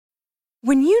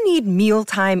When you need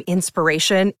mealtime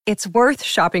inspiration, it's worth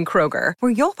shopping Kroger,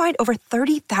 where you'll find over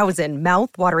 30,000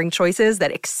 mouth-watering choices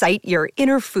that excite your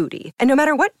inner foodie. And no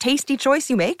matter what tasty choice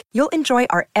you make, you'll enjoy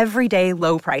our everyday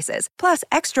low prices, plus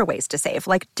extra ways to save,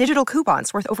 like digital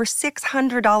coupons worth over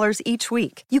 $600 each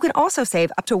week. You can also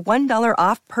save up to $1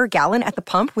 off per gallon at the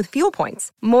pump with fuel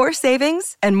points. More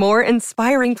savings and more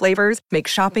inspiring flavors make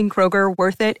shopping Kroger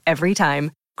worth it every time.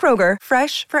 Kroger,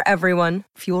 fresh for everyone.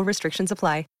 Fuel restrictions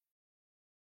apply.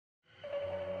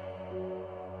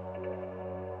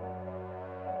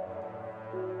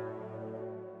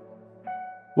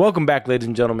 Welcome back, ladies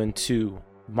and gentlemen, to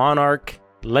Monarch,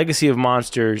 Legacy of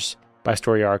Monsters by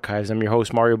Story Archives. I'm your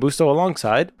host, Mario Busto,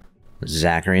 alongside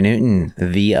Zachary Newton,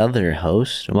 the other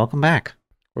host. Welcome back.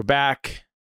 We're back.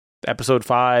 Episode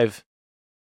 5,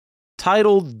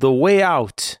 titled The Way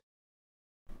Out.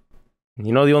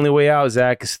 You know the only way out,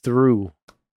 Zach, is through,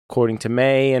 according to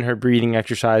May and her breathing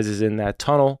exercises in that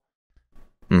tunnel.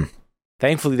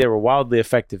 Thankfully, they were wildly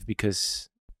effective because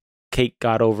Kate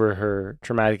got over her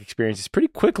traumatic experiences pretty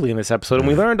quickly in this episode, and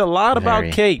we learned a lot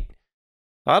about Kate.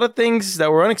 A lot of things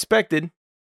that were unexpected,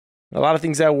 a lot of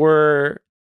things that were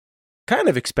kind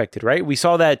of expected, right? We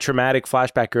saw that traumatic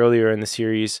flashback earlier in the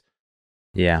series.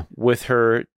 Yeah. With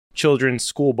her children's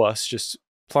school bus just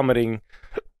plummeting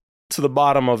to the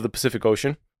bottom of the Pacific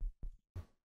Ocean.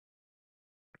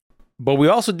 But we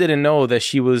also didn't know that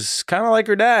she was kind of like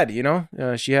her dad, you know?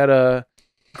 She had a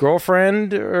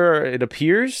girlfriend, or it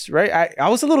appears, right? I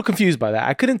was a little confused by that.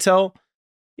 I couldn't tell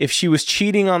if she was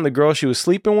cheating on the girl she was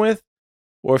sleeping with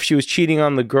or if she was cheating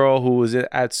on the girl who was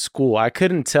at school. I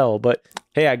couldn't tell, but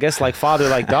hey, I guess like father,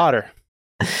 like daughter.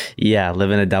 Yeah,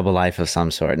 living a double life of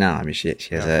some sort. No, I mean, she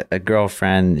has a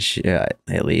girlfriend,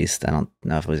 at least. I don't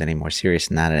know if it was any more serious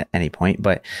than that at any point,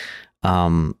 but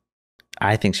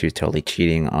I think she was totally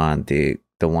cheating on the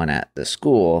one at the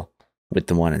school with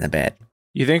the one in the bed.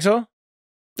 You think so?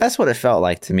 That's what it felt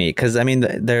like to me. Because, I mean,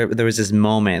 there was this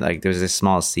moment, like there was this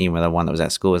small scene where the one that was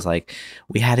at school was like,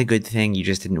 we had a good thing, you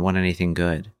just didn't want anything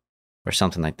good, or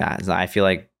something like that. So I feel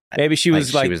like maybe she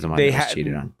was like the one that was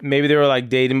cheated on. Maybe they were like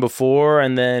dating before,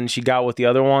 and then she got with the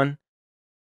other one,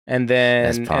 and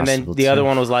then the other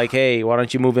one was like, hey, why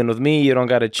don't you move in with me? You don't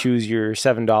got to choose your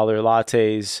 $7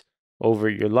 lattes over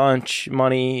your lunch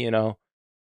money, you know.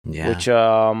 Yeah. Which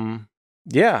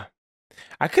yeah,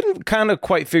 I couldn't kind of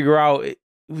quite figure out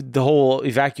the whole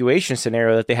evacuation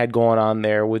scenario that they had going on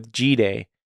there with G-Day,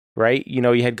 right? You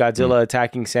know, you had Godzilla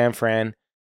attacking San Fran.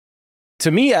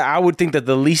 To me, I would think that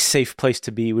the least safe place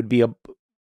to be would be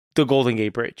the Golden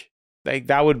Gate Bridge. Like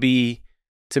that would be,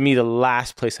 to me, the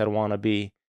last place I'd want to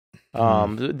be.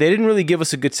 They didn't really give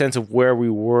us a good sense of where we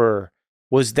were.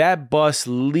 Was that bus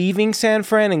leaving San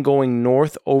Fran and going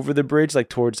north over the bridge, like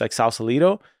towards like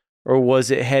Sausalito, or was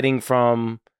it heading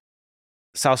from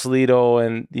Sausalito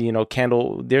and, you know,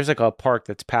 Candle? There's like a park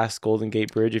that's past Golden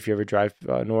Gate Bridge if you ever drive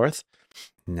north.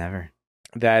 Never.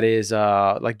 That is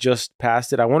like just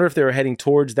past it. I wonder if they were heading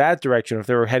towards that direction, or if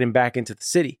they were heading back into the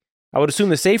city. I would assume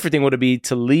the safer thing would be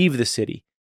to leave the city,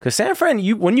 because San Fran,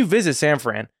 when you visit San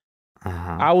Fran,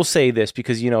 I will say this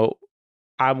because, you know,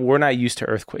 we're not used to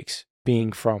earthquakes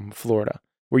being from Florida.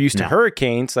 We're used to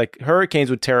hurricanes. Like hurricanes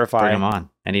would terrify Bring them on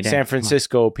any day. San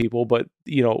Francisco people, but,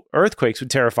 you know, earthquakes would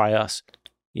terrify us.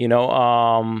 You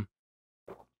know,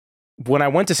 when I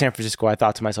went to San Francisco, I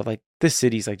thought to myself, like, this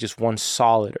city's like just one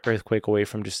solid earthquake away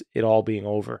from just it all being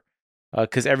over.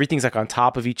 Because everything's like on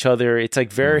top of each other. It's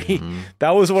like very,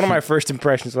 that was one of my first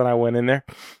impressions when I went in there.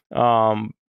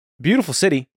 Beautiful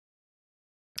city.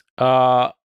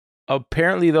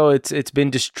 Apparently, though, it's been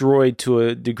destroyed to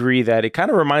a degree that it kind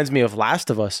of reminds me of Last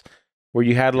of Us, where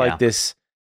you had like this,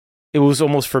 it was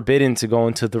almost forbidden to go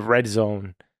into the red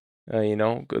zone. You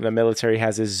know, the military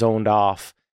has it zoned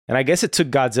off. And I guess it took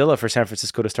Godzilla for San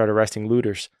Francisco to start arresting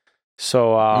looters.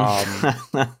 So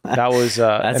that was...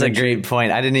 that's a great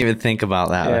point. I didn't even think about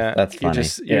that. Yeah, that's funny.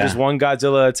 You're just one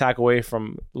Godzilla attack away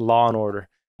from law and order.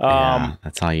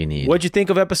 That's all you need. What'd you think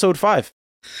of episode 5?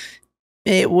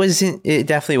 It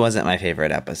definitely wasn't my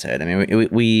favorite episode. I mean,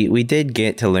 we did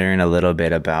get to learn a little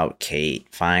bit about Kate.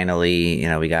 Finally, you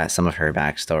know, we got some of her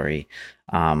backstory.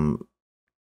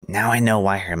 Now I know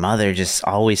why her mother just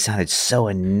always sounded so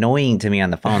annoying to me on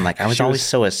the phone. Like I was always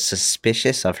so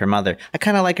suspicious of her mother. I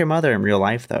kind of like her mother in real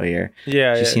life though here.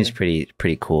 Yeah. She seems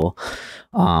pretty cool.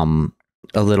 A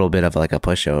little bit of like a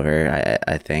pushover,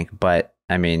 I think. But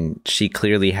I mean, she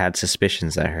clearly had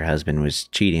suspicions that her husband was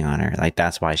cheating on her. Like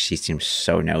that's why she seems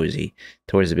so nosy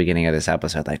towards the beginning of this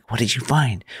episode. Like, what did you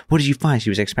find? What did you find? She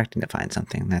was expecting to find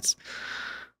something. That's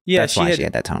why she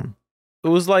had that tone. It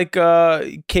was like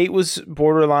Kate was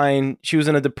borderline. She was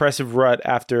in a depressive rut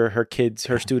after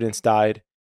her students died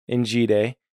in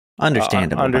G-Day.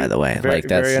 Understandable, by the way. Very, like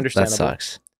that's very understandable. That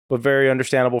sucks. But very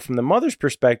understandable from the mother's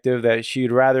perspective that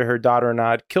she'd rather her daughter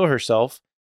not kill herself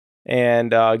and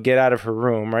get out of her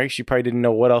room, right? She probably didn't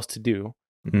know what else to do.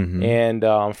 Mm-hmm.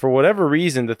 And for whatever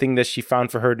reason, the thing that she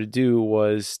found for her to do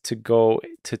was to go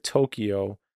to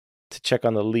Tokyo to check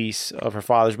on the lease of her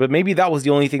father's. But maybe that was the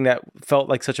only thing that felt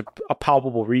like such a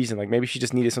palpable reason. Like maybe she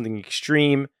just needed something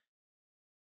extreme.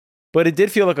 But it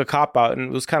did feel like a cop-out, and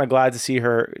it was kind of glad to see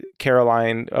her,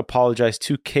 Caroline, apologize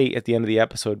to Kate at the end of the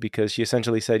episode, because she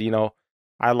essentially said, you know,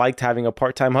 I liked having a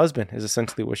part-time husband, is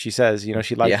essentially what she says. You know,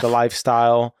 she liked the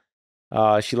lifestyle.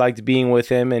 She liked being with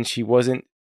him, and she wasn't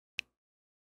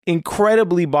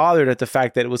incredibly bothered at the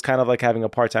fact that it was kind of like having a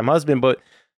part-time husband, but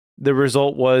the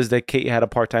result was that Kate had a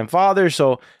part-time father.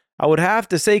 So I would have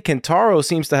to say Kentaro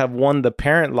seems to have won the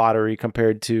parent lottery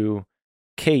compared to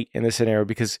Kate in this scenario,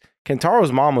 because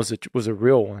Kentaro's mom was a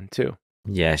real one too.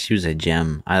 Yeah, she was a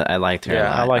gem. I liked her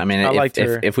a lot. I liked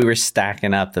her. If we were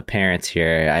stacking up the parents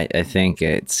here, I think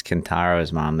it's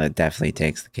Kentaro's mom that definitely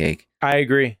takes the cake. I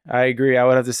agree. I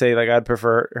would have to say, like, I'd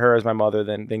prefer her as my mother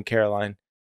than Caroline.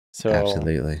 So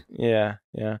absolutely. Yeah.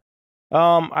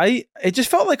 It just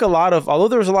felt like although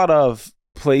there was a lot of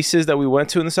places that we went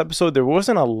to in this episode, there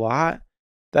wasn't a lot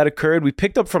that occurred. We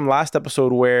picked up from last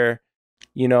episode where,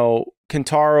 you know,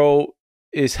 Kentaro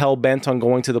is hell-bent on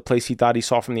going to the place he thought he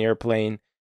saw from the airplane.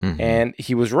 Mm-hmm. And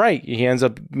he was right. He ends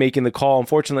up making the call.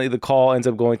 Unfortunately, the call ends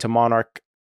up going to Monarch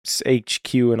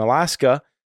HQ in Alaska,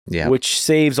 which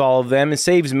saves all of them and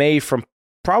saves May from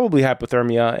probably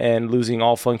hypothermia and losing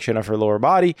all function of her lower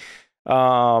body.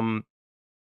 But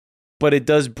it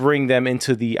does bring them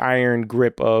into the iron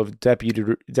grip of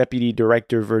Deputy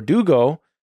Director Verdugo,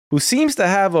 who seems to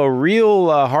have a real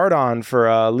hard-on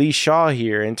for Lee Shaw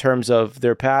here in terms of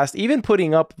their past, even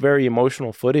putting up very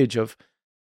emotional footage of,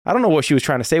 I don't know what she was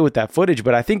trying to say with that footage,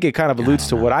 but I think it kind of alludes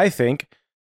to what I think,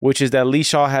 which is that Lee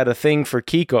Shaw had a thing for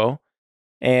Kiko,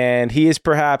 and he is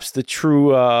perhaps the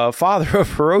true father of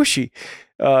Hiroshi.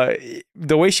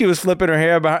 The way she was flipping her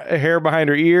hair behind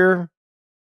her ear.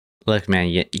 Look, man,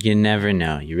 you never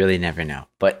know. You really never know.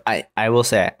 But I will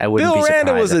say, I wouldn't be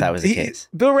surprised if that was the case.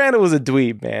 Bill Randall was a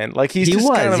dweeb, man. Like he was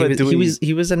kind of a dweeb.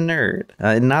 He was a nerd,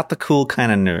 not the cool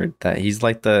kind of nerd. That he's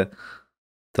like the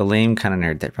lame kind of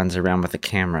nerd that runs around with a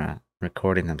camera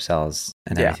recording themselves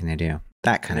and everything they do.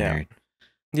 That kind of nerd.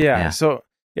 Yeah. So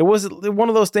it was one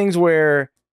of those things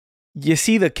where you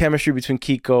see the chemistry between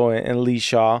Kiko and Lee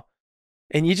Shaw,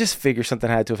 and you just figure something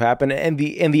had to have happened. And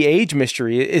the age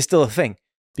mystery is still a thing.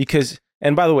 Because,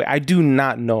 and by the way, I do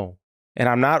not know, and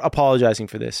I'm not apologizing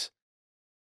for this,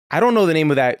 I don't know the name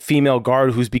of that female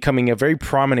guard who's becoming a very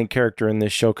prominent character in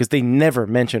this show, because they never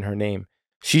mention her name.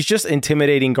 She's just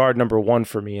intimidating guard number one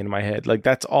for me in my head. Like,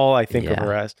 that's all I think of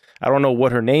her as. I don't know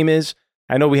what her name is.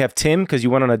 I know we have Tim, because you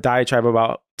went on a diatribe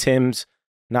about Tim's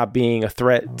not being a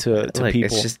threat to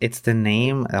people. It's the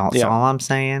name. That's all I'm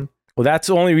saying. Well, that's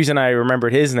the only reason I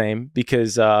remembered his name,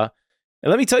 because... and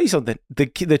let me tell you something.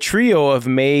 The trio of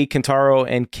May, Kentaro,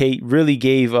 and Kate really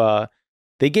gave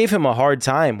him a hard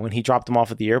time when he dropped them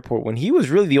off at the airport, when he was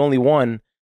really the only one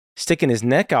sticking his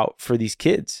neck out for these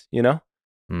kids, you know?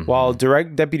 Mm-hmm. While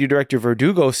Deputy Director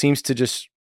Verdugo seems to just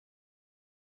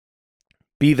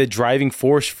be the driving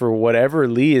force for whatever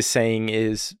Lee is saying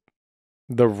is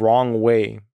the wrong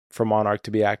way for Monarch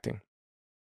to be acting.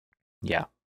 Yeah.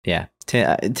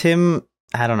 Tim,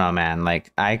 I don't know, man.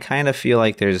 Like, I kind of feel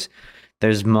like there's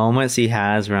moments he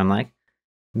has where I'm like,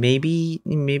 maybe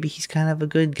he's kind of a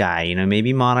good guy, you know,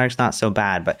 maybe Monarch's not so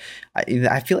bad, but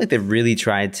I feel like they've really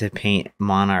tried to paint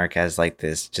Monarch as like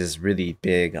this just really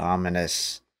big,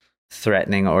 ominous,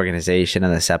 threatening organization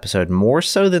in this episode, more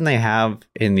so than they have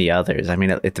in the others. I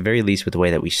mean, at the very least, with the way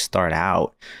that we start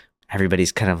out,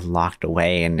 everybody's kind of locked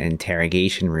away in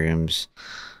interrogation rooms.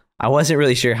 I wasn't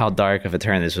really sure how dark of a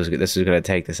turn this was going to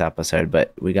take this episode,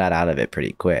 but we got out of it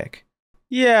pretty quick.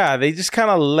 Yeah, they just kind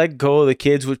of let go of the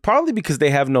kids, which probably because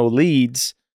they have no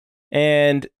leads.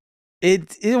 And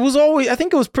it was always, I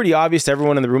think it was pretty obvious to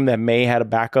everyone in the room that May had a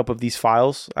backup of these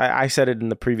files. I said it in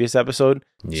the previous episode.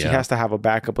 Yeah. She has to have a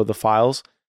backup of the files.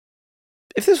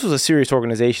 If this was a serious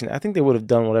organization, I think they would have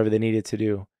done whatever they needed to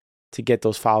do to get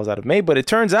those files out of May. But it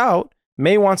turns out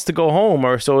May wants to go home,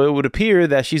 or so it would appear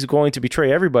that she's going to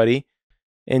betray everybody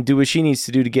and do what she needs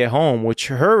to do to get home,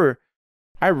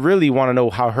 I really want to know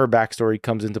how her backstory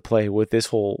comes into play with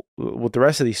with the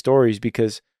rest of these stories,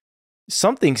 because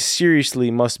something seriously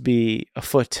must be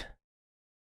afoot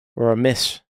or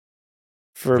amiss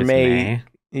for May.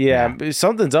 Yeah,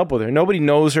 something's up with her. Nobody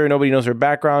knows her. Nobody knows her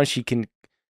background. She can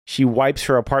She wipes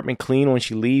her apartment clean when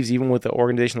she leaves, even with the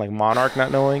organization like Monarch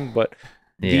not knowing. But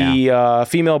the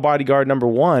female bodyguard number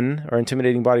 1, or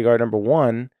intimidating bodyguard number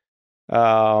 1,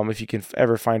 if you can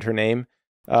ever find her name.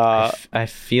 I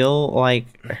feel like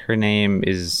her name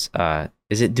is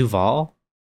it Duval?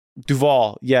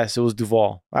 Duval. Yes, it was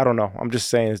Duval. I don't know. I'm just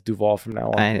saying it's Duval from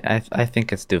now on. I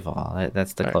think it's Duval.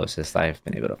 That's the closest I've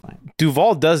been able to find.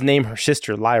 Duval does name her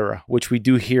sister Lyra, which we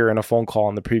do hear in a phone call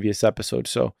in the previous episode.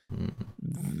 So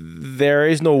there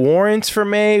is no warrants for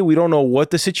May. We don't know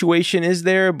what the situation is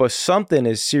there, but something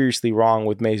is seriously wrong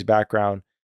with May's background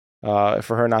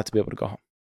for her not to be able to go home.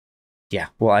 Yeah.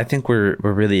 Well, I think we're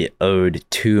really owed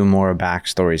 2 more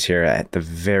backstories here at the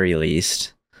very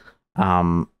least.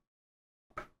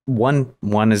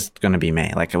 One is going to be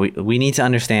May. Like we need to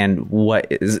understand what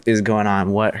is going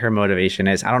on, what her motivation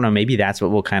is. I don't know. Maybe that's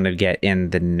what we'll kind of get in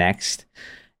the next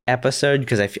episode,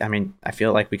 because I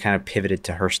feel like we kind of pivoted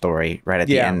to her story right at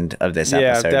the end of this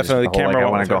episode. Yeah, definitely. I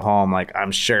want to go home. Like,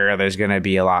 I'm sure there's going to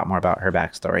be a lot more about her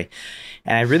backstory,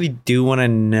 and I really do want to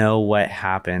know what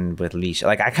happened with Leisha.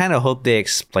 Like, I kind of hope they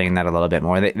explain that a little bit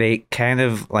more. They kind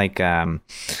of like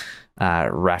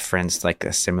referenced like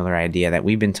a similar idea that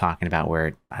we've been talking about,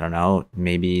 where I don't know,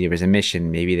 maybe there was a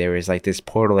mission, maybe there was like this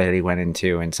portal that he went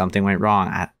into and something went wrong.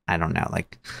 I don't know.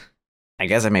 Like, I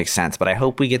guess it makes sense, but I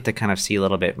hope we get to kind of see a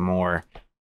little bit more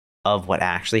of what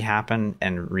actually happened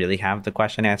and really have the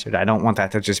question answered. I don't want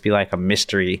that to just be like a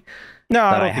mystery. No,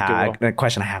 I don't think it will. A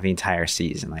question I have the entire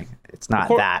season. Like, it's not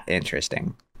that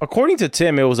interesting. According to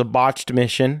Tim, it was a botched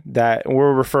mission that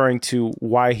we're referring to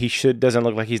why he doesn't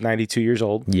look like he's 92 years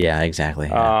old. Yeah, exactly.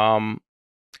 Yeah.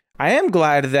 I am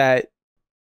glad that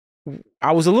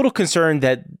I was a little concerned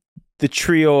that the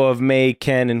trio of May,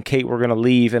 Ken, and Kate were going to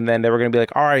leave, and then they were going to be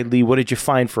like, all right, Lee, what did you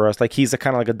find for us? Like, he's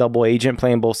kind of like a double agent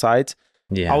playing both sides.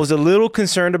 Yeah. I was a little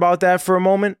concerned about that for a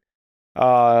moment,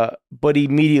 but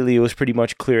immediately it was pretty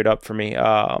much cleared up for me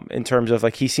in terms of,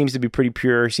 like, he seems to be pretty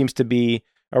pure. He seems to be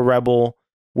a rebel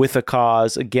with a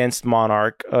cause against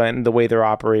Monarch and the way they're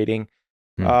operating.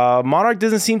 Monarch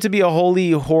doesn't seem to be a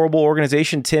wholly horrible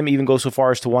organization. Tim even goes so far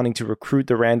as to wanting to recruit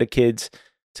the Randa kids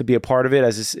to be a part of it,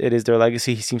 as it is their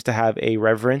legacy. He seems to have a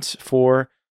reverence for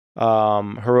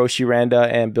Hiroshi Randa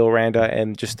and Bill Randa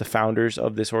and just the founders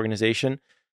of this organization,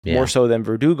 more so than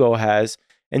Verdugo has.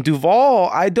 And Duval,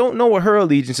 I don't know what her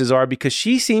allegiances are, because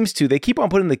she seems to, they keep on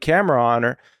putting the camera on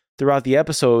her throughout the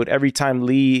episode every time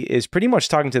Lee is pretty much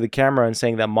talking to the camera and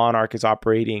saying that Monarch is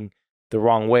operating the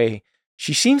wrong way.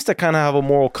 She seems to kind of have a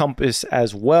moral compass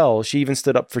as well. She even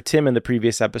stood up for Tim in the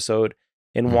previous episode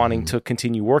in wanting to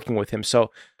continue working with him.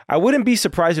 So I wouldn't be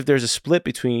surprised if there's a split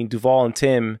between Duval and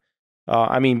Tim.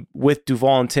 With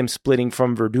Duval and Tim splitting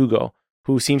from Verdugo,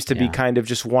 who seems to be kind of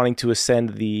just wanting to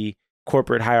ascend the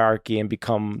corporate hierarchy and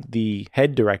become the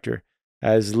head director,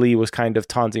 as Lee was kind of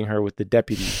taunting her with the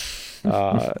deputy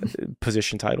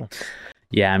position title.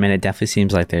 Yeah, I mean, it definitely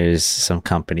seems like there's some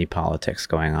company politics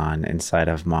going on inside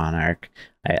of Monarch.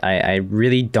 I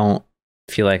really don't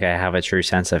feel like I have a true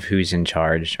sense of who's in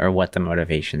charge or what the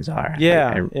motivations are.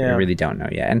 I really don't know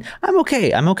yet. And I'm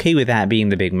okay. I'm okay with that being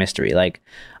the big mystery. Like,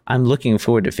 I'm looking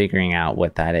forward to figuring out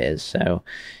what that is. So,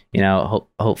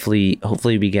 hopefully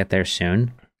we get there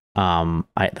soon. I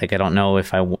don't know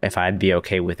if I'd be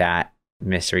okay with that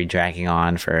mystery dragging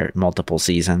on for multiple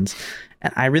seasons.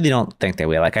 And I really don't think they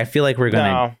will. Like, I feel like we're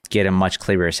going to get a much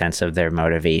clearer sense of their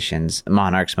motivations,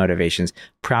 Monarch's motivations,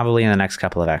 probably in the next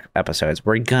couple of episodes.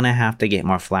 We're going to have to get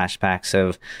more flashbacks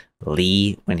of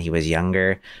Lee when he was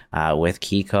younger, with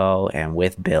Kiko and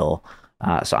with Bill.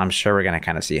 So I'm sure we're going to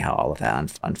kind of see how all of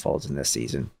that unfolds in this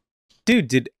season. Dude,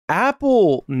 did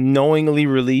Apple knowingly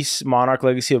release Monarch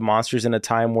Legacy of Monsters in a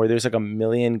time where there's like 1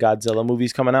 million Godzilla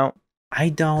movies coming out? I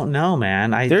don't know,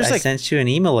 man. I sent you an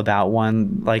email about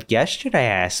one like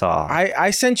yesterday. I saw.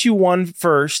 I sent you one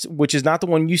first, which is not the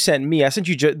one you sent me. I sent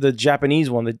you the Japanese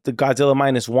one, the Godzilla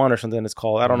 -1 or something it's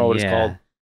called. I don't know what it's called.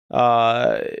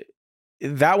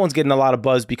 That one's getting a lot of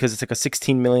buzz because it's like a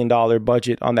 $16 million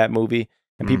budget on that movie,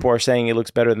 and people are saying it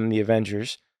looks better than the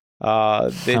Avengers.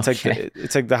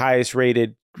 It's like the highest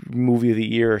rated movie of the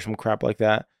year or some crap like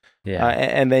that. Yeah,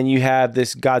 and then you have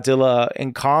this Godzilla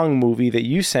and Kong movie that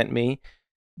you sent me.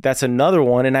 That's another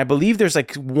one, and I believe there's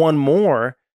like one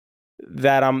more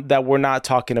that we're not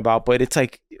talking about. But it's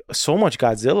like so much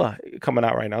Godzilla coming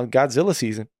out right now. Godzilla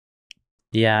season.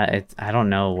 Yeah, I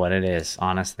don't know what it is,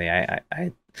 honestly.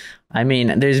 I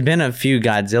mean, there's been a few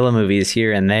Godzilla movies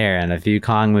here and there, and a few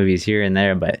Kong movies here and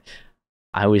there, but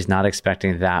I was not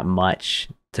expecting that much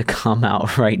to come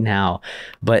out right now.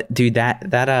 But dude, that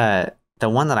the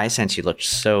one that I sent you looked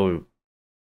so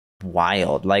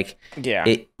wild. Like, Yeah.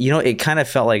 it kind of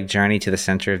felt like Journey to the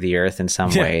Center of the Earth in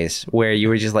some ways, where you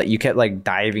were just like, you kept like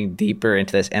diving deeper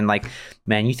into this. And like,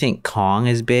 man, you think Kong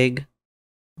is big?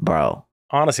 Bro.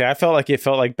 Honestly, I felt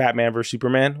like Batman versus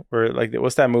Superman, where like,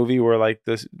 what's that movie where like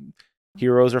the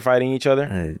heroes are fighting each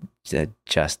other? The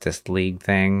Justice League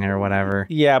thing or whatever.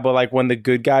 Yeah, but like when the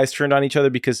good guys turned on each other,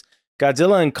 because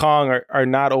Godzilla and Kong are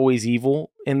not always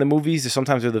evil in the movies.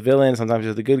 Sometimes they're the villain, sometimes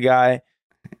they're the good guy.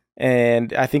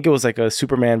 And I think it was like a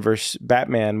Superman versus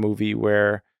Batman movie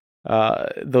where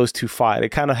those two fight. It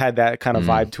kind of had that kind of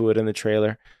vibe to it in the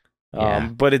trailer.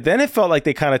 But then it felt like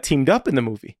they kind of teamed up in the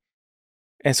movie.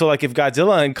 And so like if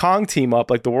Godzilla and Kong team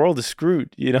up, like the world is screwed,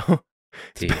 you know?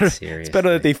 Dude, it's better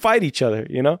that they fight each other,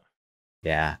 you know?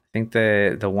 Yeah. I think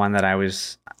the one that I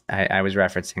was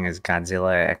referencing is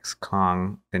Godzilla x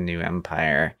Kong, The New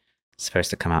Empire. It's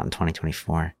supposed to come out in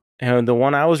 2024. And the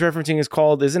one I was referencing is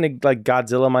called, isn't it like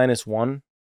Godzilla -1?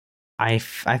 I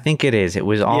think it is. It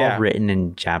was all written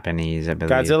in Japanese, I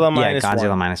believe. Godzilla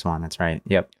 -1. That's right.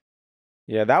 Yep.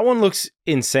 Yeah, that one looks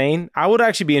insane. I would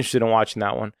actually be interested in watching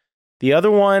that one. The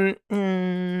other one,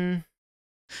 Millie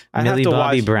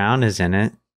Bobby Brown is in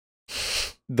it.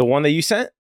 The one that you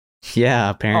sent? Yeah,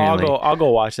 apparently. I'll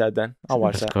go watch that then. I'll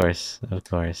watch that. Of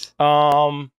course.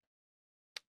 All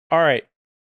right.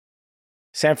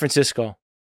 San Francisco.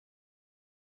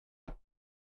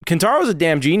 Kentaro's a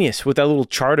damn genius with that little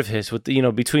chart of his, with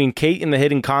between Kate and the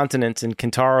hidden continents and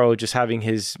Kentaro just having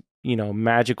his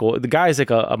magical. The guy's like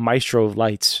a maestro of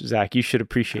lights. Zach, you should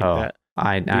appreciate that.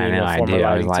 I know, I do.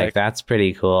 I was like, that's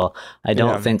pretty cool. I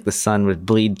don't think the sun would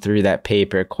bleed through that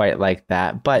paper quite like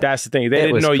that, but that's the thing. They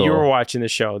didn't know you were watching the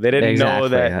show. They didn't know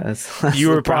that that's you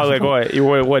were probably like,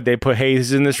 what? They put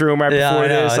haze in this room right before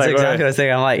this. That's like, exactly what I was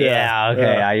thinking. I'm like,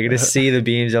 you're gonna see the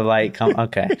beams of light come.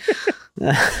 Okay.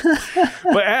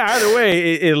 But either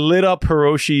way, it lit up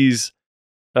Hiroshi's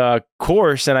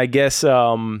course, and I guess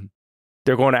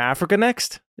they're going to Africa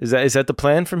next. Is that the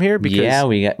plan from here? Because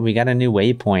we got a new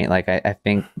waypoint. Like I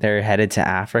think they're headed to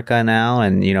Africa now,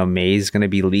 and May's going to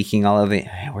be leaking all of the.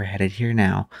 Hey, we're headed here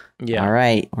now. Yeah. All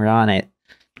right, we're on it.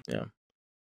 Yeah.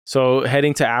 So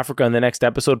heading to Africa in the next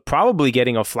episode, probably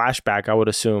getting a flashback, I would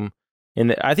assume.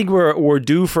 I think we're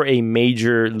due for a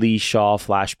major Lee Shaw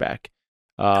flashback.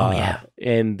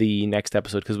 In the next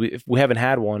episode, because we haven't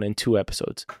had one in 2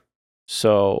 episodes.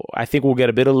 So I think we'll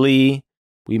get a bit of Lee.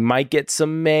 We might get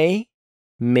some May.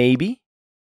 Maybe.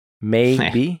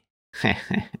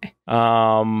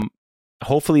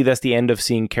 Hopefully that's the end of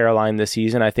seeing Caroline this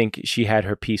season. I think she had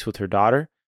her piece with her daughter.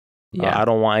 Yeah. I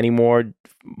don't want any more,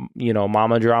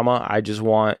 mama drama. I just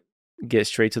want get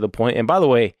straight to the point. And by the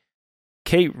way,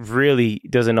 Kate really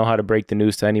doesn't know how to break the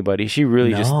news to anybody. She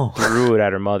really just threw it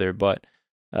at her mother, but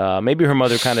maybe her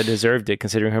mother kind of deserved it,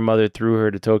 considering her mother threw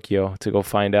her to Tokyo to go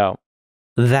find out.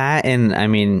 That, and I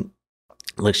mean,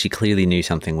 look, she clearly knew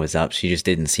something was up. She just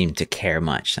didn't seem to care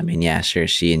much. I mean, yeah, sure,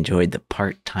 she enjoyed the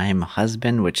part-time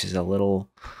husband, which is a little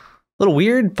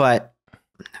weird, but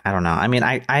I don't know. I mean,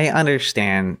 I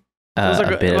understand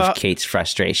a bit of Kate's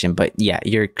frustration, but yeah,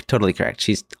 you're totally correct.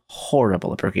 She's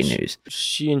horrible at breaking news.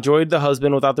 She enjoyed the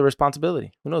husband without the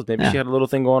responsibility. Who knows? Maybe she had a little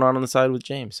thing going on the side with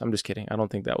James. I'm just kidding. I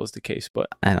don't think that was the case, but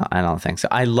I don't think so.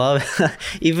 I love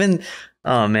even.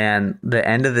 Oh man, the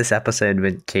end of this episode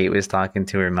when Kate was talking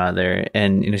to her mother,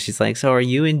 and she's like, "So are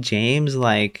you and James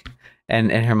like?"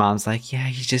 And her mom's like, "Yeah,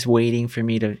 he's just waiting for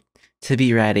me to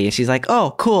be ready." And she's like,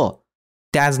 "Oh, cool.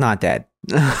 Dad's not dead."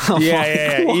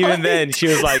 Yeah. Even then, she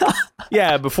was like,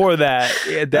 "Yeah, before that,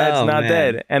 Dad's not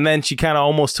dead." And then she kind of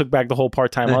almost took back the whole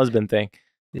part-time husband thing.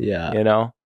 Yeah,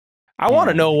 I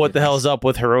want to know what the hell's up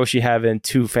with Hiroshi having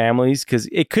 2 families, because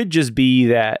it could just be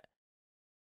that.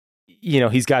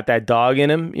 He's got that dog in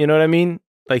him, you know what I mean?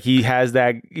 Like he has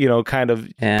that, kind of,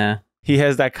 he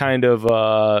has that kind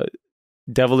of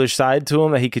devilish side to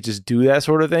him that he could just do that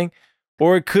sort of thing.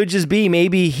 Or it could just be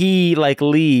maybe he, like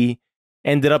Lee,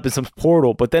 ended up in some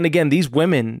portal. But then again, these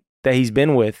women that he's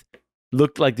been with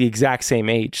looked like the exact same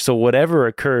age. So whatever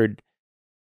occurred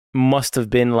must have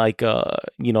been like,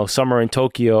 summer in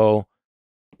Tokyo,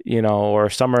 or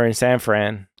summer in San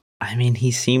Fran. I mean, he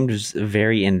seemed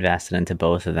very invested into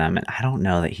both of them, and I don't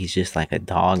know that he's just like a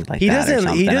dog like he that or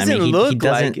something. He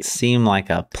doesn't seem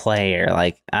like a player.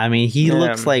 Like, I mean, he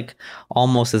looks like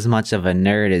almost as much of a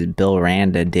nerd as Bill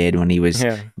Randa did when he was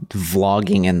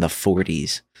vlogging in the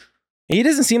 40s. He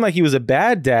doesn't seem like he was a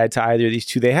bad dad to either of these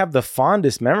two. They have the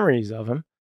fondest memories of him.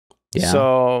 Yeah.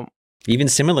 So even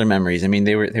similar memories. I mean,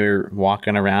 they were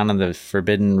walking around in the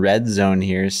Forbidden Red Zone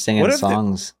here, singing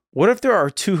songs. What if there are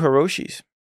 2 Hiroshis?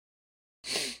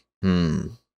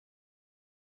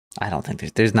 I don't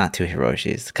think there's not two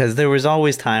Hiroshis, because there was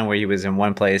always time where he was in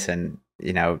one place and,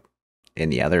 you know, in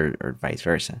the other, or vice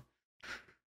versa.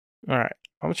 All right.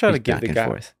 I'm trying to give the guy,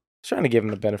 forth. trying to give him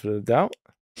the benefit of the doubt.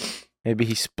 Maybe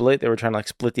he split. They were trying to like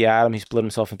split the atom. He split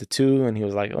himself into two, and he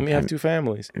was like, "Let me have two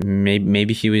families."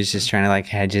 Maybe he was just trying to like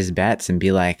hedge his bets and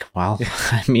be like, "Well,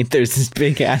 I mean, there's this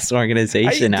big ass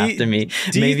organization after me.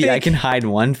 Maybe I can hide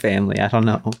one family. I don't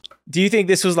know." Do you think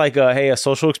this was like a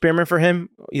social experiment for him?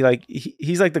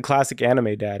 He's like the classic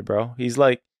anime dad, bro. He's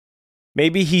like,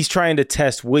 maybe he's trying to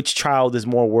test which child is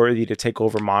more worthy to take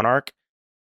over Monarch,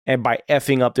 and by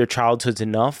effing up their childhoods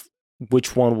enough,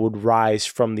 which one would rise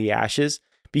from the ashes?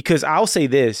 Because I'll say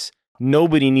this,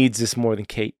 nobody needs this more than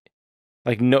Kate.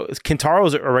 Like, no,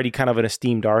 Kentaro's already kind of an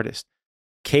esteemed artist.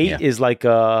 Kate is like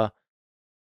a,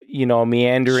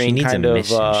 meandering kind of.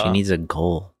 She needs a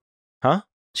goal. Huh?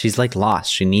 She's like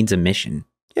lost. She needs a mission.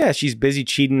 Yeah, she's busy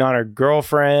cheating on her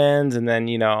girlfriends, and then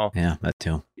Yeah, that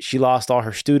too. She lost all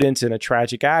her students in a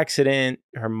tragic accident.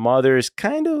 Her mother's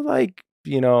kind of like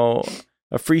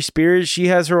a free spirit. She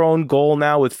has her own goal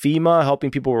now with FEMA,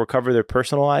 helping people recover their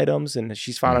personal items, and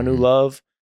she's found a new love.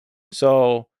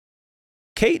 So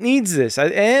Kate needs this.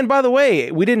 And by the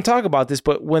way, we didn't talk about this,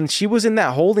 but when she was in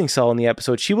that holding cell in the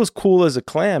episode, she was cool as a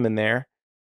clam in there.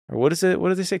 Or what is it? What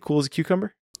did they say? Cool as a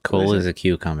cucumber? Cool as a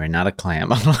cucumber, not a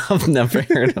clam. I've never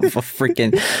heard of a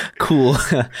freaking cool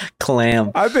clam.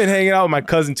 I've been hanging out with my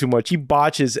cousin too much. He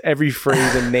botches every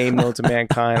phrase and name known to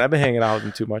mankind. I've been hanging out with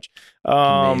him too much.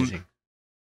 Amazing.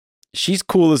 She's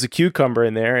cool as a cucumber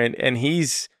in there, and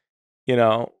he's, he's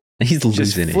just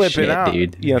losing his flipping shit, out,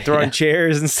 dude. throwing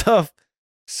chairs and stuff.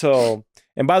 So,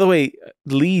 and by the way,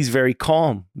 Lee's very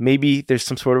calm. Maybe there's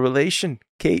some sort of relation,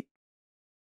 Kate.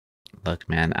 Look,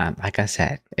 man, like I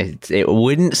said, it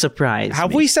wouldn't surprise me.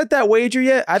 Have we set that wager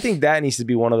yet? I think that needs to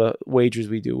be one of the wagers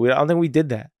we do. I don't think we did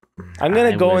that. I'm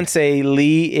going to go and say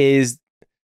Lee is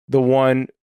the one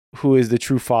who is the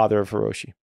true father of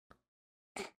Hiroshi.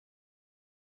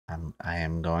 I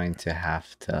am going to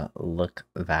have to look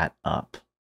that up.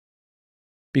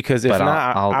 Because if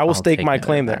not, I will stake my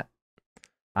claim there.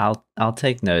 I'll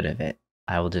take note of it.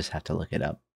 I will just have to look it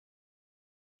up.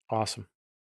 Awesome.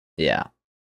 Yeah.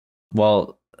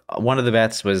 Well, one of the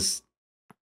bets was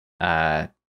whether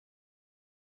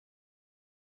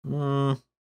or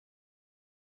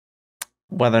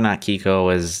not Kiko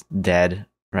was dead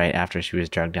right after she was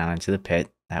dragged down into the pit.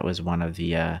 That was one of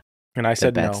the and I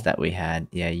said bets no. that we had.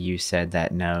 Yeah, you said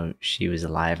that no, she was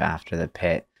alive after the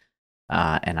pit.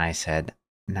 And I said,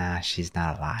 nah, she's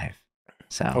not alive.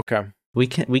 So okay. We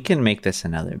can make this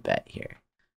another bet here.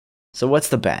 So what's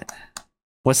the bet?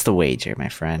 What's the wager, my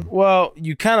friend? Well,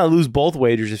 you kind of lose both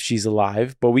wagers if she's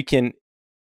alive, but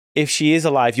if she is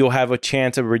alive, you'll have a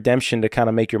chance of redemption to kind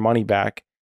of make your money back,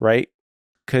 right?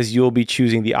 Because you'll be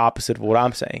choosing the opposite of what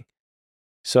I'm saying.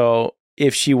 So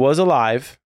if she was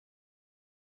alive,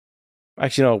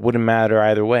 actually, no, it wouldn't matter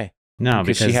either way. No,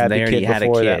 because she had they already had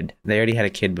a kid. That. They already had a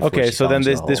kid before. Okay, so then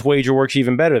this wager works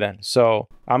even better then. So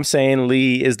I'm saying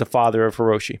Lee is the father of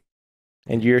Hiroshi,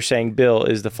 and you're saying Bill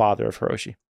is the father of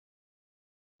Hiroshi.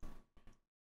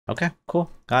 Okay,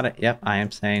 cool. Got it. Yep, I am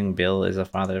saying Bill is the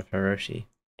father of Hiroshi.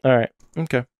 All right.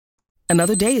 Okay.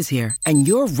 Another day is here, and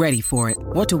you're ready for it.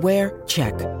 What to wear?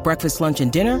 Check. Breakfast, lunch,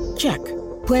 and dinner? Check.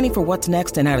 Planning for what's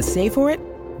next and how to save for it?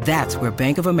 That's where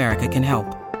Bank of America can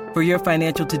help. For your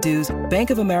financial to-dos,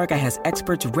 Bank of America has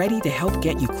experts ready to help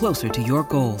get you closer to your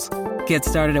goals. Get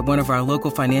started at one of our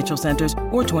local financial centers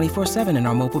or 24/7 in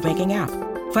our mobile banking app.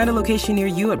 Find a location near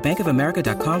you at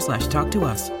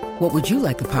bankofamerica.com/talktous. What would you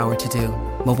like the power to do?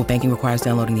 Mobile banking requires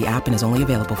downloading the app and is only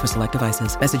available for select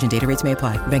devices. Message and data rates may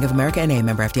apply. Bank of America N.A.,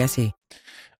 member FDIC.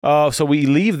 So we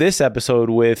leave this episode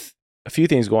with a few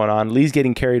things going on. Lee's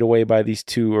getting carried away by these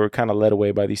two, or kind of led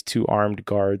away by these two armed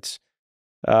guards.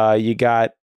 You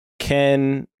got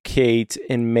Ken, Kate,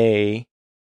 and May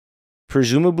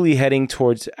presumably heading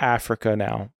towards Africa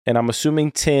now. And I'm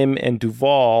assuming Tim and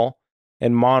Duval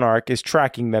and Monarch is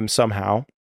tracking them somehow,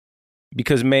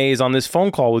 because May is on this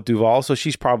phone call with Duval, so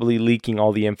she's probably leaking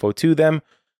all the info to them.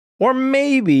 Or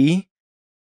maybe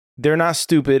they're not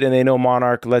stupid and they know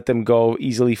Monarch let them go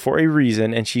easily for a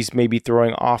reason, and she's maybe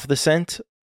throwing off the scent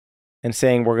and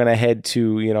saying we're going to head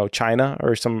to, China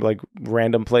or some like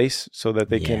random place so that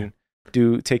they can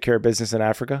take care of business in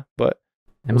Africa. But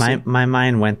my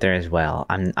mind went there as well.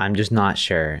 I'm just not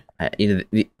sure.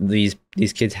 These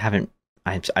kids haven't.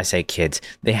 I say kids.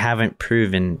 They haven't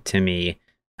proven to me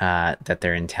that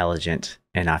they're intelligent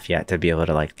enough yet to be able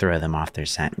to like throw them off their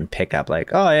scent and pick up like,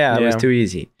 oh yeah, it was too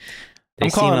easy. They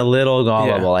seem a little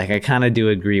gullible. Like I kind of do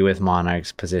agree with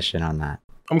Monarch's position on that.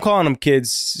 I'm calling them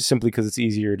kids simply because it's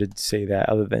easier to say that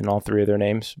other than all three of their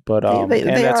names. But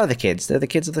they are the kids. They're the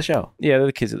kids of the show. Yeah, they're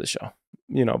the kids of the show.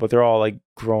 But they're all like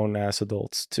grown ass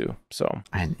adults too. So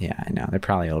I know they're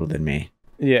probably older than me.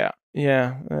 Yeah,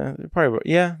 they're probably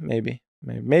maybe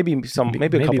a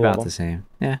couple about of them. The same.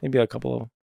 Yeah, maybe a couple of them.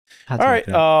 All right,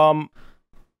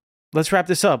 let's wrap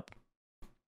this up.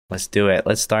 Let's do it.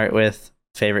 Let's start with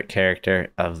favorite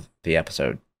character of the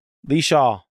episode. Lee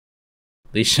Shaw.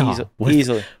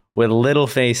 Easily. With little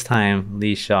face time,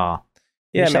 Lee Shaw.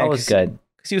 Yeah, Lee Shaw was good.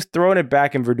 Because he was throwing it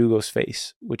back in Verdugo's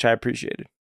face, which I appreciated.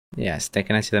 Yeah,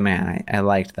 sticking it to the man. I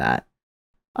liked that.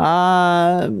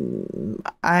 I'm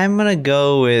gonna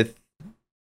go with.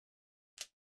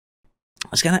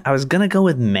 I was gonna go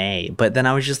with May, but then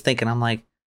I was just thinking, I'm like,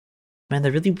 man,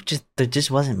 there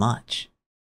just wasn't much.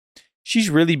 She's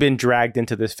really been dragged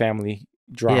into this family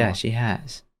drama. Yeah, she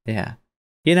has. Yeah.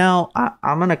 I'm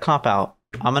gonna cop out.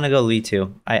 I'm gonna go Lee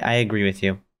too. I agree with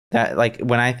you. That, like,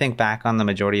 when I think back on the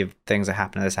majority of things that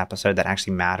happened in this episode that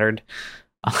actually mattered,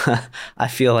 I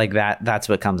feel like that's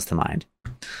what comes to mind.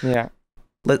 Yeah.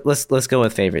 Let's go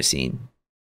with favorite scene.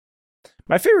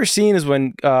 My favorite scene is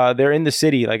when they're in the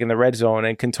city, like in the red zone,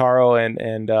 and Kentaro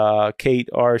and Kate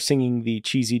are singing the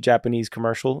cheesy Japanese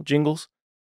commercial jingles.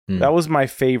 That was my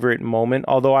favorite moment,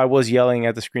 although I was yelling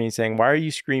at the screen saying, why are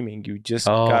you screaming? You just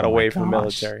got away from the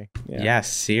military. Yeah. Yes,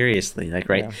 seriously. Like,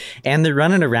 right. Yeah. And they're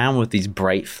running around with these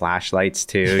bright flashlights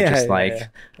too,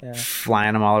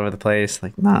 flying them all over the place.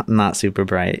 Like, not super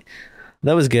bright.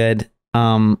 That was good.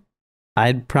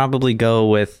 I'd probably go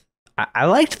with, I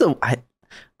liked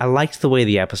the way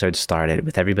the episode started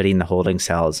with everybody in the holding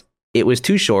cells. It was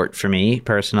too short for me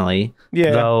personally.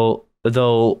 Yeah.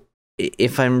 Though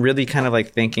if I'm really kind of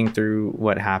like thinking through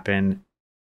what happened,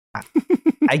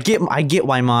 I get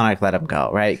why Monarch let him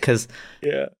go, right? Because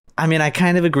I mean, I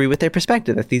kind of agree with their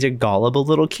perspective that these are gullible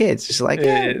little kids, just like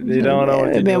they don't know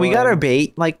what to do. We got our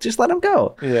bait, like just let them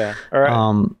go. Yeah, all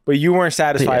right. But you weren't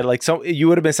satisfied. Like you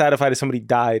would have been satisfied if somebody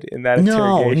died in that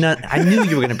interrogation. No, I knew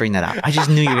you were going to bring that up. I just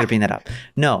knew you were going to bring that up.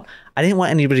 No, I didn't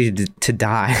want anybody to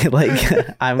die. Like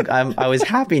I was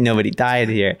happy nobody died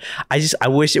here. I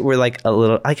wish it were like a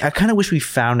little. Like I kind of wish we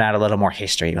found out a little more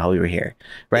history while we were here,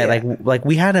 right? Yeah. Like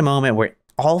we had a moment where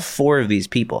all four of these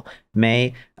people,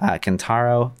 May,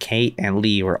 Kentaro, Kate, and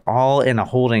Lee, were all in a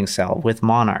holding cell with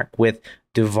Monarch, with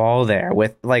Duvall there,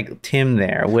 with like Tim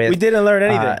there, with we didn't learn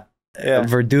anything.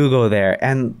 Verdugo there,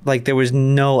 and like there was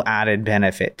no added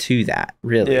benefit to that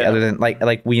really, other than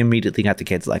like we immediately got the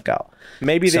kids let go.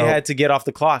 Maybe they had to get off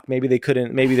the clock. Maybe they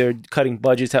couldn't. Maybe they're cutting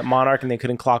budgets at Monarch and they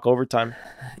couldn't clock overtime.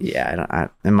 Yeah,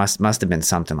 it must have been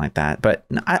something like that. But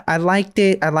I liked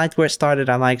it. I liked where it started.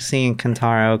 I liked seeing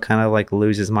Kentaro kind of like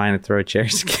lose his mind and throw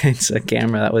chairs against a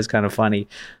camera. That was kind of funny.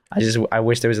 I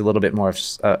wish there was a little bit more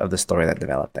of the story that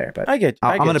developed there. But I'm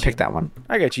going to pick that one.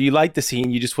 I get you. You like the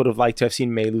scene. You just would have liked to have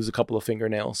seen May lose a couple of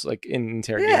fingernails, like in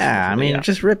interrogation. Yeah, I mean,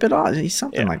 just rip it off.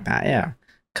 Something like that. Yeah.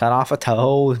 Cut off a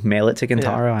toe, mail it to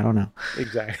Kentaro. Yeah. I don't know.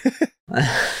 Exactly.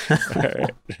 All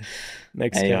right.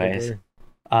 Next Anyways,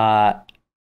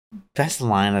 best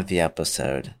line of the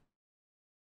episode.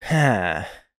 Now,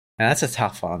 that's a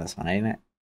tough one on this one, ain't it?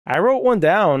 I wrote one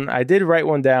down. I did write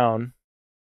one down.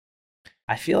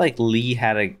 I feel like Lee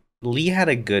had a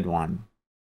good one.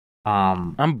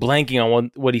 I'm blanking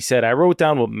on what he said. I wrote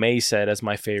down what May said as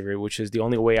my favorite, which is the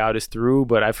only way out is through,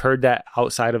 but I've heard that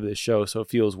outside of this show, so it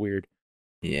feels weird.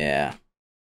 Yeah.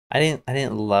 I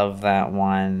didn't love that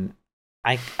one.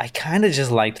 I kind of just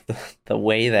liked the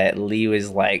way that Lee was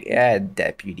like,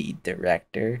 deputy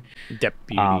director. Yeah.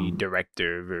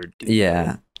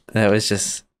 That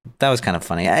was kind of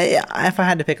funny. If I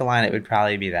had to pick a line, it would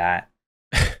probably be that.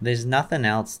 There's nothing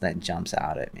else that jumps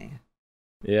out at me.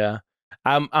 Yeah.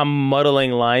 I'm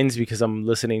muddling lines because I'm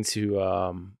listening to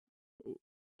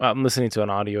an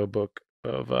audiobook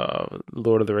of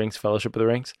Lord of the Rings, Fellowship of the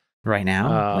Rings. Right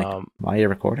now? While you're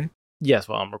recording? Yes,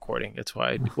 while I'm recording. It's what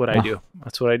I do.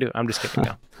 That's what I do. I'm just kidding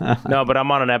now. No, but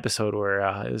I'm on an episode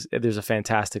where there's a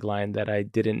fantastic line that I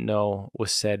didn't know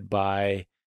was said by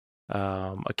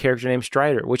a character named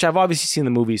Strider, which I've obviously seen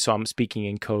the movie, so I'm speaking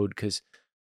in code because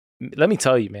let me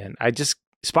tell you, man,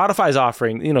 Spotify's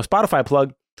offering, Spotify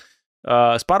plug.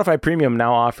 Spotify Premium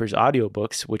now offers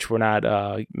audiobooks, which we're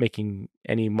not making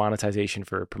any monetization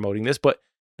for promoting this, but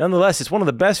nonetheless, it's one of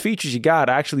the best features you got.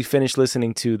 I actually finished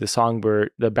listening to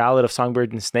the Ballad of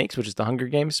Songbirds and Snakes, which is the Hunger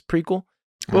Games prequel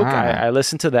book. I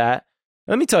listened to that.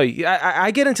 Let me tell you, I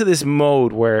get into this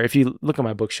mode where if you look at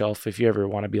my bookshelf, if you ever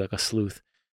want to be like a sleuth,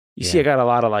 you see I got a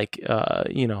lot of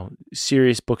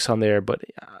serious books on there, but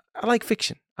I like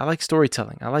fiction. I like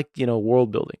storytelling. I like,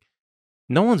 world building.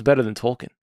 No one's better than Tolkien.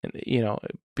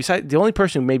 besides the only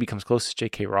person who maybe comes close is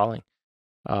J.K. Rowling.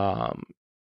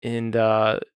 And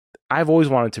I've always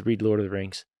wanted to read Lord of the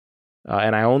Rings.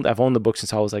 And I've owned the book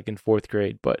since I was like in 4th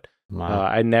grade, but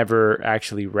I never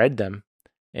actually read them.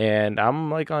 And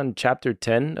I'm like on chapter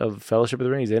 10 of Fellowship of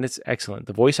the Rings, and it's excellent.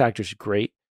 The voice actors are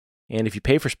great. And if you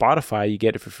pay for Spotify, you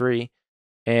get it for free.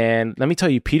 And let me tell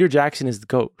you, Peter Jackson is the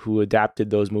GOAT who adapted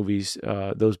those movies,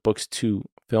 those books to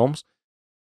films.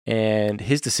 And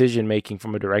his decision making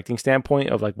from a directing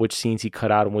standpoint of like which scenes he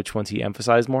cut out and which ones he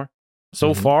emphasized more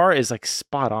so far is like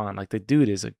spot on. Like the dude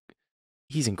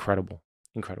he's incredible.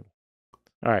 Incredible.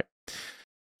 All right.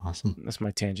 Awesome. That's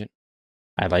my tangent.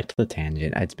 I liked the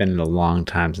tangent. It's been a long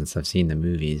time since I've seen the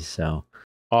movies, so.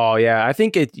 Oh yeah, I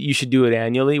think you should do it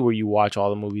annually where you watch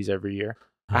all the movies every year.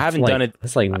 I haven't done it.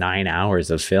 It's like 9 hours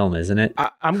of film, isn't it?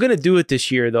 I'm going to do it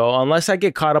this year, though, unless I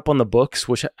get caught up on the books,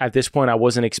 which at this point I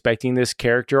wasn't expecting this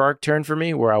character arc turn for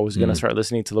me, where I was going to start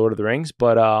listening to Lord of the Rings.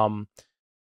 But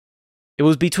it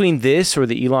was between this or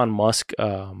the Elon Musk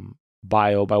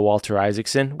bio by Walter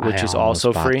Isaacson, which is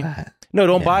also free. That. No,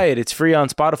 don't buy it. It's free on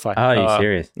Spotify. Oh, are you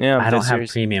serious? Yeah, I don't have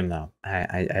premium, though.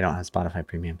 I don't have Spotify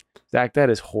premium. Zach, that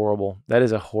is horrible. That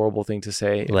is a horrible thing to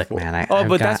say. Look, man.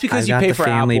 That's because you pay for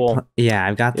Apple.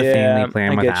 I've got the family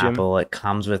plan with Apple. It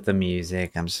comes with the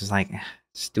music. I'm just like,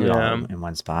 just do it all in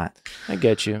one spot. I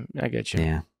get you.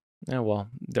 Yeah. Yeah, well,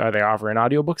 are they offering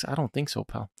audiobooks? I don't think so,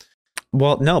 pal.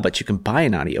 Well, no, but you can buy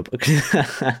an audiobook.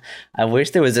 I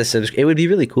wish there was a subscription. It would be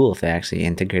really cool if they actually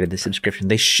integrated the subscription.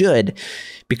 They should,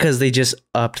 because they just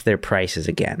upped their prices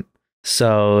again.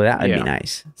 So that would be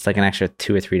nice. It's like an extra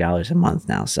 $2 or $3 a month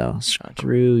now. So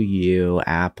screw you,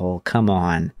 Apple. Come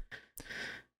on.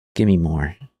 Give me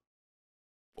more.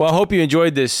 Well, I hope you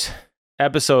enjoyed this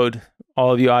episode.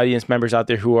 All of you audience members out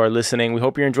there who are listening, we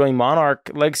hope you're enjoying Monarch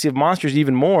Legacy of Monsters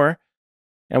even more.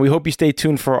 And we hope you stay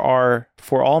tuned for our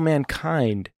For All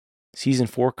Mankind Season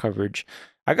 4 coverage.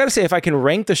 I got to say, if I can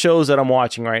rank the shows that I'm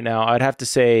watching right now, I'd have to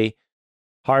say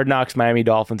Hard Knocks Miami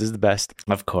Dolphins is the best.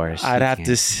 Of course. I'd have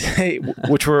to say,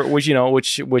 which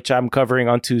I'm covering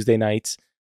on Tuesday nights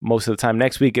most of the time.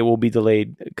 Next week, it will be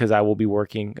delayed because I will be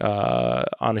working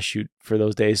on a shoot for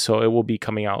those days. So it will be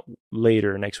coming out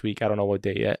later next week. I don't know what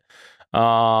day yet.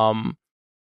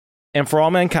 And For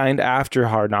All Mankind after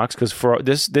Hard Knocks, because for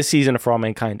this season of For All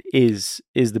Mankind is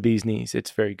the bee's knees.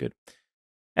 It's very good.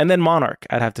 And then Monarch,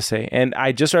 I'd have to say. And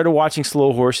I just started watching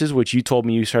Slow Horses, which you told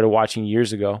me you started watching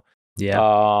years ago.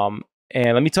 Yeah.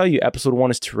 And let me tell you, episode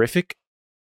 1 is terrific.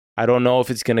 I don't know if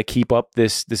it's going to keep up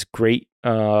this great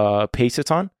pace it's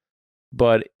on,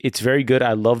 but it's very good.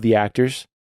 I love the actors.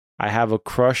 I have a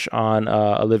crush on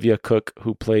Olivia Cooke,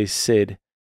 who plays Sid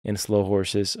in Slow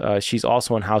Horses. She's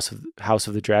also in House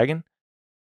of the Dragon.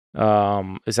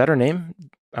 Is that her name?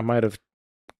 I might have.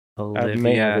 Olivia. I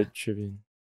may have a trivia.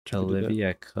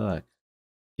 Olivia Cooke.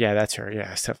 Yeah, that's her.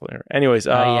 Yeah, it's definitely her. Anyways,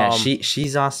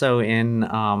 she's also in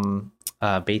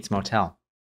Bates Motel.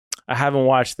 I haven't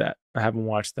watched that. But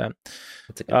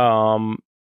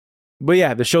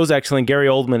yeah, the show's excellent. Gary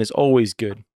Oldman is always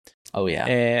good. Oh yeah,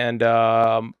 and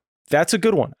that's a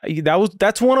good one.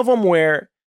 That's one of them where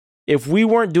if we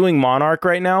weren't doing Monarch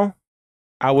right now,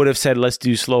 I would have said let's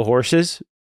do Slow Horses,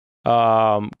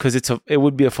 because it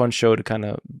would be a fun show to kind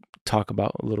of talk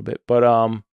about a little bit. But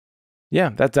yeah,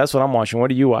 that's what I'm watching.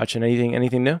 What are you watching?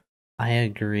 Anything new? I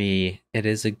agree. It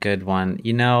is a good one.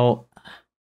 You know,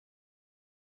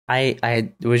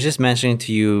 I was just mentioning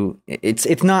to you,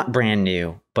 it's not brand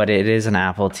new, but it is an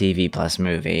Apple TV Plus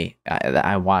movie that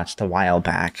I watched a while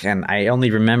back, and I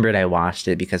only remembered I watched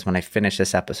it because when I finished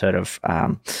this episode of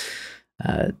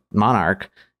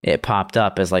Monarch, it popped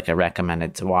up as like a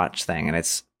recommended to watch thing, and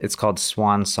it's called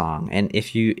Swan Song. And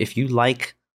if you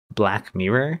like Black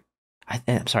Mirror,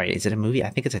 I'm sorry, is it a movie? I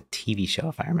think it's a TV show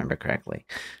if I remember correctly.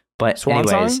 But Swan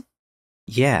Song?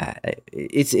 Yeah,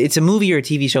 it's a movie or a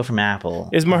TV show from Apple.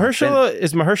 Is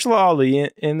Mahershala Ali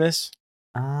in this?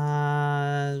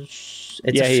 It's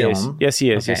a film. Yes,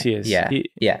 he is. Okay. Yes, he is.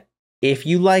 Yeah. If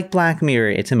you like Black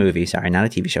Mirror, it's a movie. Sorry, not a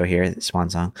TV show here. Swan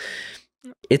Song.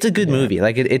 It's a good movie.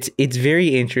 Like it's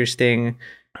very interesting.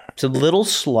 It's a little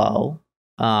slow.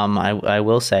 I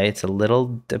will say it's a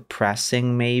little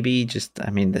depressing, maybe.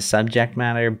 The subject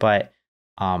matter, but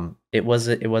it was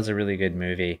a really good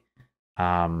movie.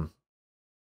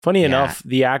 Funny enough,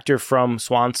 the actor from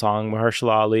Swan Song,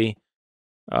 Mahershala Ali,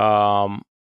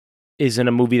 is in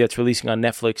a movie that's releasing on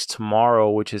Netflix tomorrow,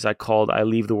 which is called I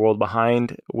Leave the World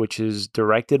Behind, which is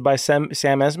directed by Sam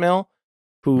Esmail,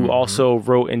 who also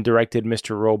wrote and directed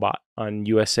Mr. Robot on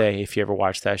USA, if you ever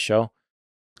watched that show.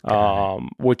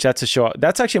 Which that's a show.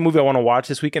 That's actually a movie I want to watch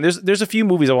this weekend. There's a few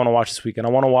movies I want to watch this weekend.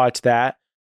 I want to watch that.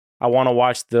 I want to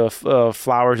watch the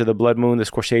Flowers of the Blood Moon, the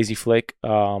Scorsese flick.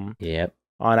 Yep.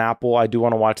 On Apple, I do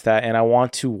want to watch that, and I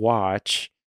want to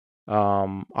watch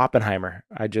Oppenheimer.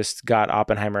 I just got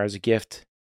Oppenheimer as a gift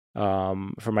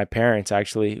for my parents,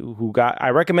 actually. I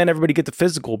recommend everybody get the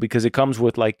physical because it comes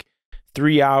with like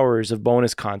 3 hours of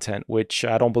bonus content, which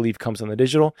I don't believe comes on the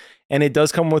digital, and it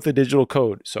does come with a digital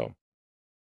code. So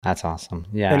that's awesome.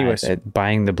 Yeah. Anyways,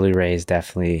 buying the Blu-ray has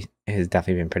definitely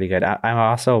been pretty good. I've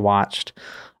also watched.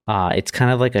 It's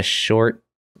kind of like a short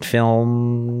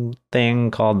film thing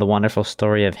called The Wonderful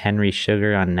Story of Henry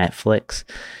Sugar on Netflix.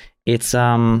 It's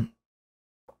oh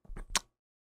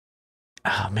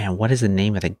man, what is the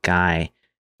name of the guy?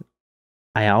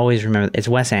 I always remember. It's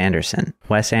Wes Anderson.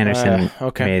 Wes Anderson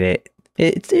made it.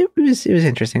 It was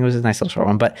interesting. It was a nice little short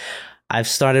one. But I've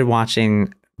started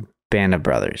watching Band of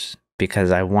Brothers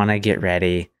because I want to get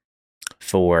ready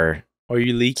for. Are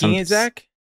you leaking it, Zach?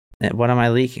 What am I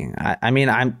leaking? I mean,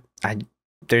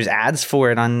 there's ads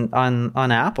for it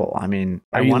on Apple. I mean,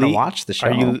 I want to watch the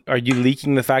show. Are you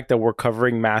leaking the fact that we're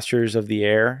covering Masters of the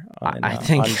Air? On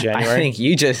January? I think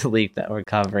you just leaked that we're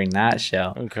covering that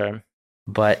show. Okay,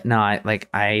 but no,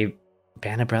 I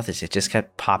Band of Brothers. It just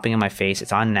kept popping in my face.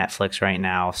 It's on Netflix right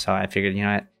now, so I figured, you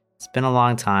know what? It's been a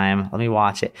long time. Let me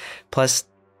watch it. Plus,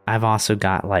 I've also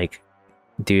got like,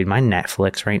 dude, my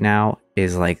Netflix right now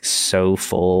is like so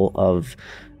full of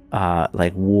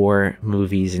like war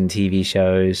movies and TV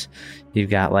shows.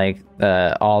 You've got like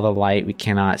All the Light We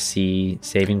Cannot See,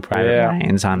 Saving Private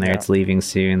Ryan's on there. Yeah. It's leaving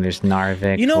soon. There's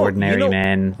Narvik, Ordinary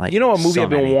Men. Like, a movie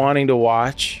I've been wanting to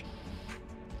watch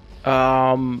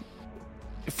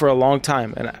for a long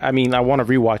time, and I mean, I want to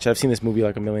rewatch it. I've seen this movie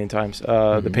like a million times.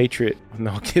 The Patriot with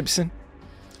Mel Gibson.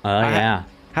 Yeah.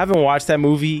 Haven't watched that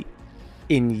movie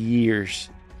in years,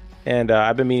 and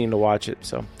I've been meaning to watch it.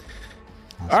 So,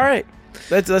 awesome. All right.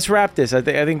 Let's wrap this. I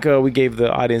think we gave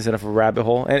the audience enough of a rabbit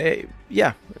hole, and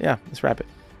let's wrap it.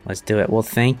 Let's do it. Well,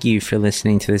 thank you for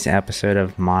listening to this episode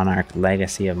of Monarch: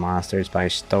 Legacy of Monsters by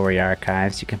Story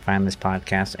Archives. You can find this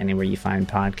podcast anywhere you find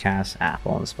podcasts,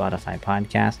 Apple and Spotify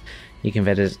podcast. You can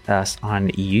visit us on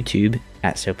YouTube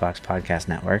at Soapbox Podcast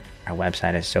Network. Our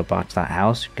website is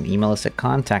soapbox.house. You can email us at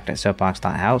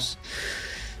contact@soapbox.house.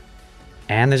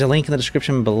 And there's a link in the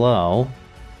description below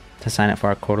to sign up for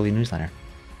our quarterly newsletter.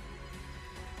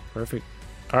 Perfect.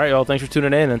 All right, y'all. Thanks for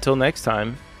tuning in. Until next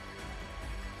time.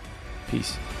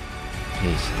 Peace.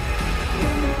 Peace.